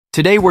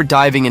Today we're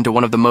diving into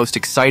one of the most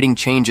exciting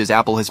changes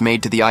Apple has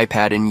made to the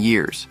iPad in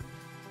years.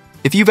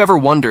 If you've ever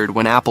wondered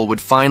when Apple would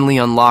finally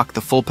unlock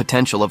the full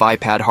potential of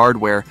iPad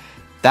hardware,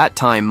 that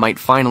time might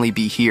finally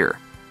be here.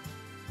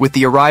 With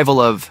the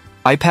arrival of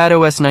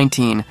iPadOS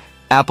 19,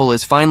 Apple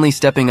is finally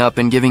stepping up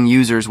and giving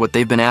users what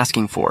they've been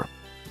asking for.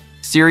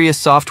 Serious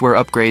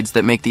software upgrades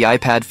that make the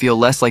iPad feel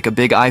less like a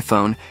big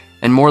iPhone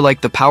and more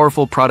like the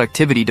powerful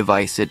productivity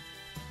device it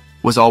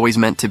was always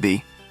meant to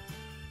be.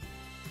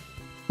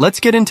 Let's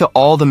get into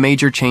all the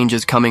major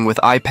changes coming with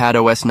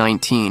iPadOS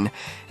 19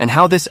 and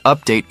how this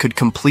update could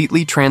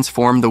completely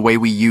transform the way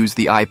we use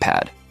the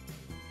iPad.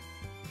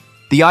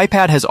 The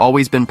iPad has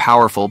always been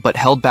powerful but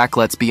held back,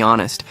 let's be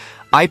honest.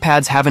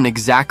 iPads haven't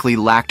exactly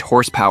lacked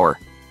horsepower.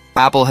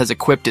 Apple has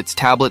equipped its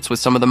tablets with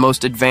some of the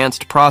most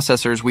advanced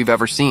processors we've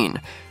ever seen.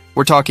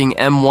 We're talking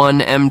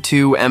M1,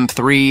 M2,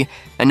 M3,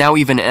 and now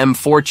even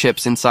M4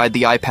 chips inside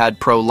the iPad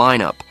Pro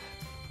lineup.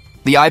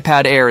 The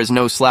iPad Air is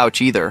no slouch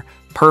either,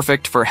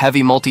 perfect for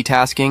heavy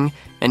multitasking,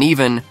 and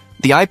even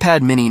the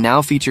iPad mini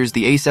now features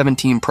the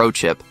A17 Pro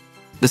chip,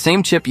 the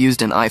same chip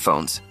used in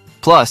iPhones.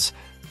 Plus,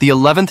 the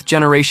 11th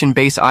generation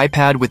base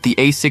iPad with the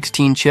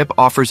A16 chip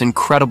offers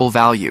incredible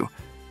value.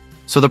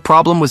 So the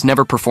problem was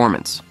never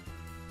performance.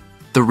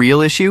 The real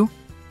issue?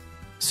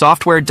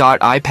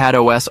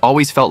 Software.iPadOS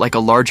always felt like a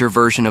larger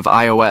version of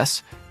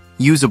iOS.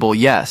 Usable,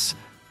 yes,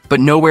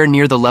 but nowhere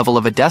near the level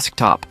of a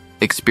desktop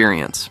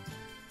experience.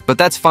 But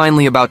that's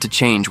finally about to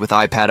change with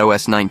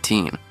iPadOS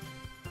 19.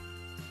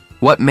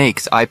 What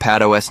makes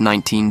iPadOS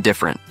 19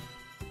 different?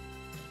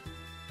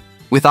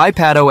 With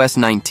iPadOS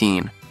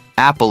 19,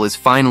 Apple is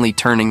finally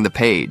turning the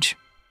page.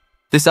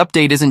 This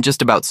update isn't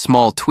just about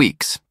small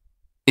tweaks.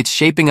 It's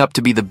shaping up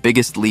to be the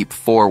biggest leap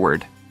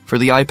forward for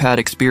the iPad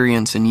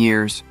experience in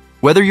years.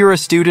 Whether you're a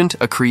student,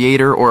 a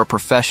creator, or a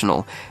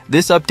professional,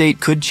 this update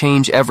could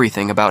change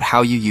everything about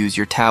how you use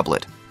your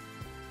tablet.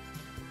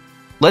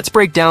 Let's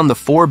break down the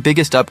 4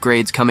 biggest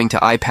upgrades coming to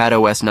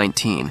iPadOS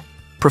 19.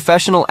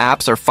 Professional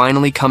apps are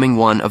finally coming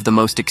one of the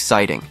most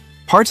exciting.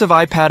 Parts of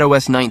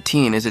iPadOS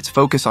 19 is its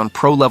focus on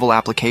pro-level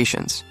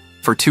applications.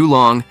 For too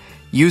long,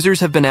 users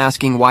have been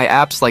asking why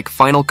apps like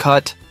Final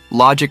Cut,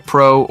 Logic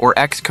Pro, or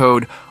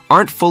Xcode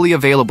aren't fully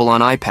available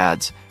on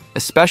iPads,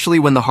 especially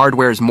when the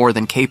hardware is more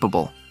than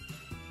capable.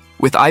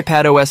 With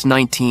iPadOS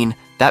 19,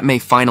 that may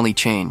finally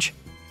change.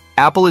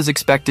 Apple is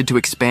expected to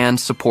expand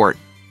support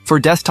for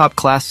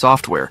desktop-class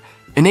software,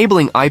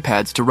 enabling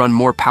iPads to run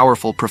more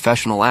powerful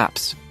professional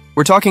apps.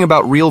 We're talking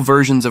about real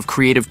versions of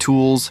creative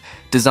tools,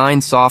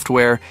 design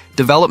software,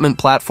 development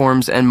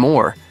platforms, and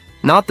more,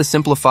 not the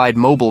simplified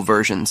mobile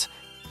versions.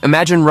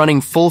 Imagine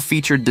running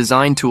full-featured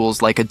design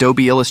tools like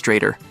Adobe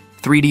Illustrator,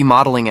 3D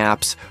modeling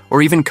apps,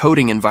 or even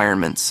coding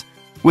environments,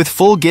 with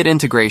full Git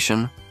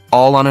integration,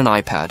 all on an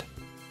iPad.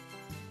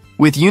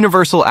 With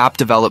universal app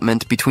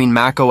development between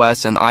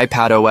macOS and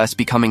iPadOS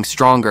becoming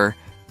stronger,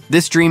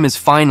 this dream is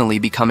finally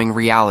becoming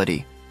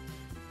reality.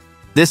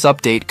 This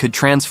update could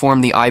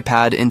transform the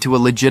iPad into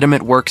a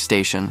legitimate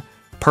workstation,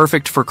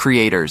 perfect for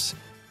creators,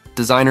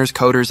 designers,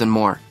 coders, and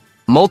more.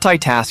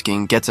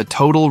 Multitasking gets a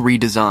total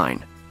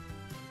redesign.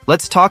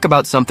 Let's talk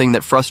about something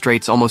that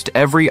frustrates almost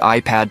every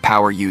iPad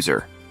power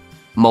user: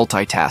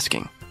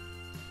 multitasking.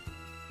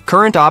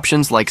 Current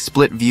options like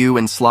split view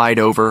and slide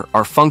over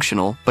are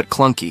functional but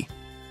clunky.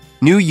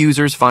 New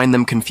users find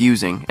them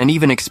confusing and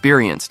even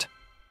experienced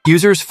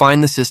users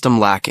find the system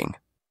lacking.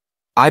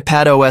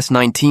 iPadOS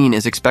 19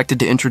 is expected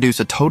to introduce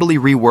a totally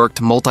reworked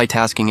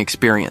multitasking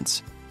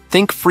experience.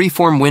 Think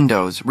freeform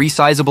windows,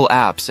 resizable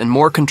apps, and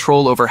more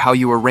control over how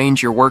you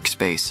arrange your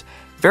workspace,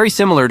 very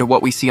similar to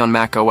what we see on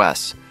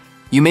macOS.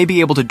 You may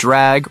be able to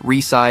drag,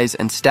 resize,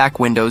 and stack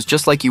windows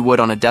just like you would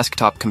on a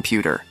desktop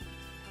computer.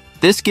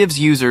 This gives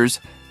users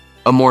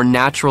a more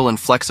natural and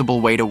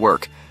flexible way to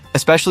work,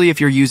 especially if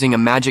you're using a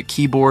Magic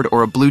Keyboard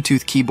or a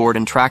Bluetooth keyboard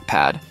and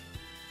trackpad.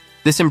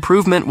 This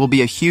improvement will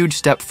be a huge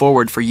step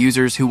forward for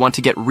users who want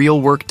to get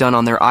real work done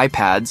on their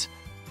iPads,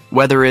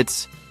 whether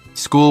it's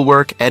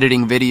schoolwork,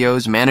 editing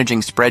videos, managing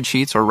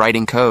spreadsheets, or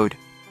writing code.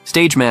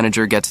 Stage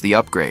Manager gets the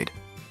upgrade.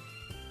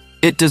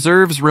 It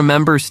deserves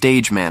Remember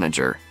Stage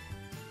Manager.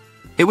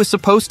 It was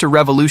supposed to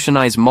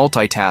revolutionize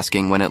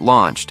multitasking when it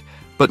launched,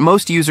 but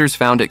most users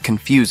found it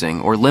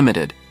confusing or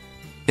limited.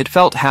 It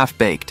felt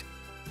half-baked,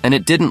 and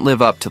it didn't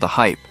live up to the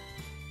hype.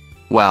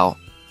 Well,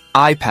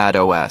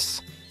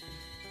 iPadOS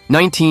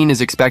 19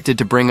 is expected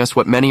to bring us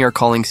what many are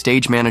calling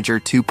Stage Manager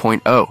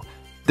 2.0.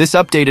 This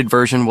updated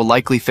version will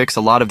likely fix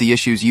a lot of the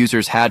issues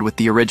users had with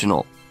the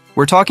original.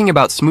 We're talking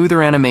about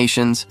smoother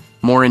animations,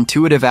 more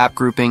intuitive app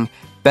grouping,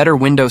 better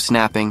window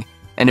snapping,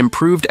 and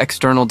improved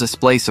external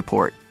display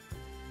support.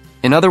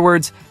 In other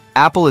words,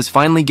 Apple is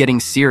finally getting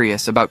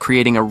serious about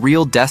creating a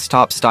real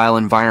desktop-style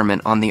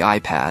environment on the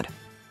iPad.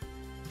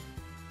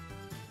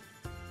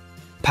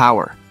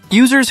 Power.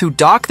 Users who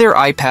dock their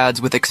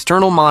iPads with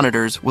external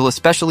monitors will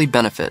especially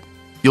benefit.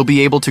 You'll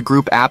be able to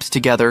group apps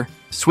together,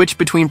 switch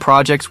between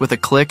projects with a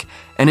click,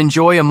 and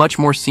enjoy a much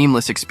more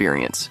seamless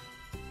experience.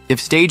 If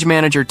Stage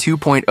Manager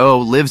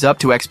 2.0 lives up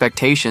to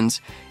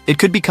expectations, it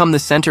could become the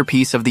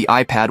centerpiece of the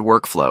iPad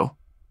workflow.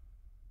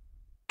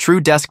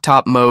 True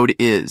Desktop Mode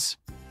is.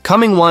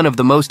 Coming one of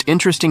the most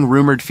interesting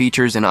rumored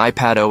features in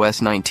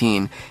iPadOS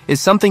 19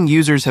 is something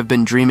users have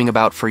been dreaming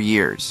about for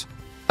years: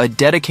 a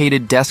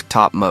dedicated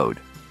desktop mode.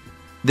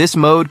 This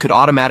mode could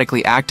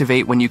automatically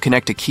activate when you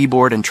connect a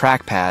keyboard and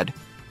trackpad,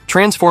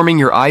 transforming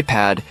your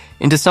iPad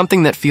into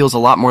something that feels a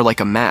lot more like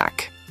a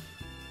Mac.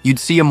 You'd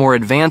see a more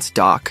advanced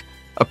dock,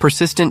 a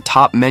persistent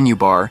top menu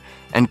bar,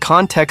 and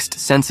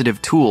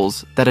context-sensitive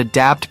tools that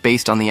adapt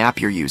based on the app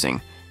you're using.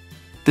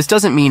 This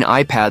doesn't mean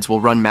iPads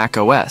will run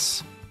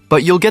macOS,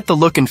 but you'll get the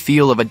look and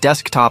feel of a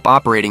desktop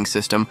operating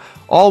system,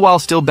 all while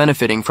still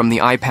benefiting from the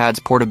iPad's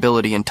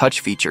portability and touch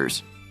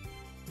features.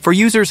 For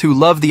users who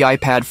love the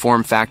iPad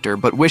form factor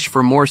but wish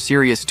for more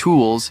serious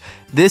tools,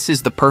 this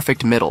is the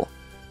perfect middle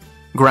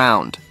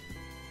ground.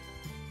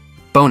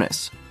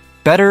 Bonus: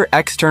 better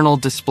external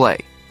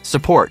display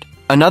support.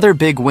 Another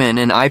big win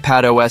in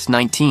iPadOS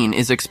 19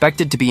 is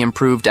expected to be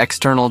improved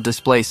external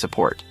display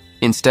support.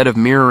 Instead of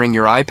mirroring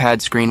your iPad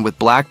screen with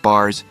black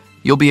bars,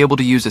 you'll be able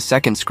to use a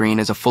second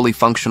screen as a fully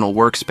functional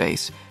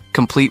workspace,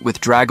 complete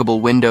with draggable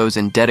windows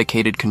and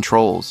dedicated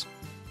controls.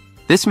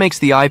 This makes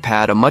the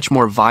iPad a much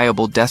more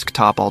viable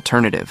desktop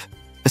alternative,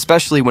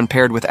 especially when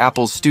paired with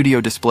Apple's Studio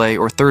Display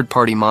or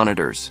third-party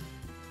monitors.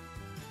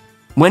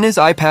 When is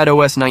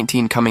iPadOS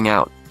 19 coming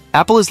out?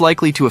 Apple is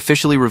likely to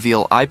officially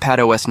reveal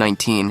iPadOS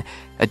 19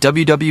 at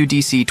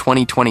WWDC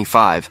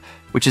 2025,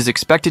 which is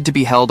expected to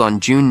be held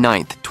on June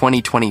 9,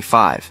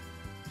 2025.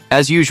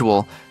 As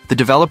usual, the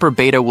developer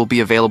beta will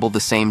be available the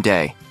same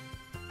day.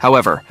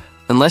 However,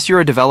 unless you're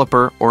a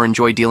developer or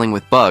enjoy dealing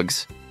with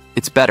bugs,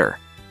 it's better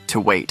to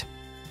wait.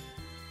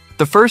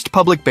 The first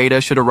public beta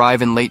should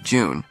arrive in late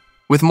June,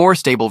 with more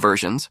stable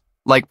versions,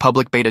 like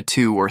Public Beta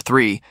 2 or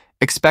 3,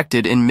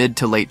 expected in mid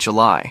to late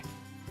July.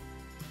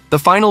 The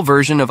final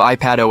version of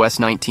iPadOS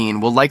 19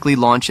 will likely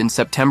launch in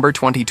September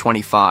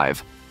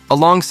 2025,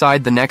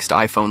 alongside the next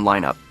iPhone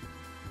lineup.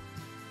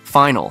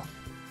 Final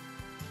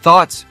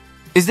thoughts.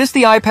 Is this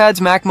the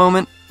iPad's Mac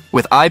moment?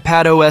 With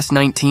iPadOS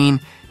 19,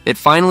 it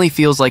finally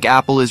feels like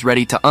Apple is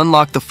ready to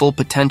unlock the full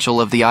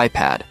potential of the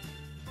iPad.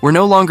 We're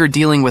no longer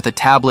dealing with a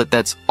tablet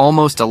that's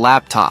almost a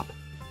laptop.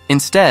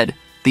 Instead,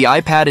 the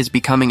iPad is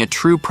becoming a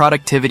true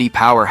productivity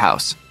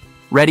powerhouse,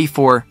 ready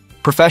for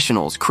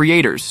professionals,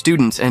 creators,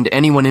 students, and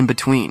anyone in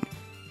between.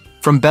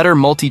 From better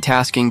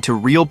multitasking to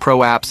real pro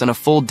apps and a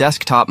full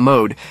desktop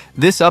mode,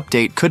 this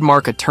update could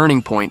mark a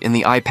turning point in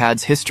the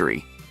iPad's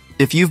history.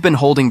 If you've been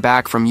holding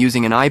back from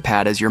using an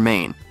iPad as your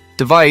main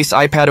device,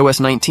 iPadOS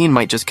 19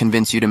 might just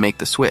convince you to make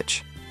the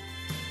switch.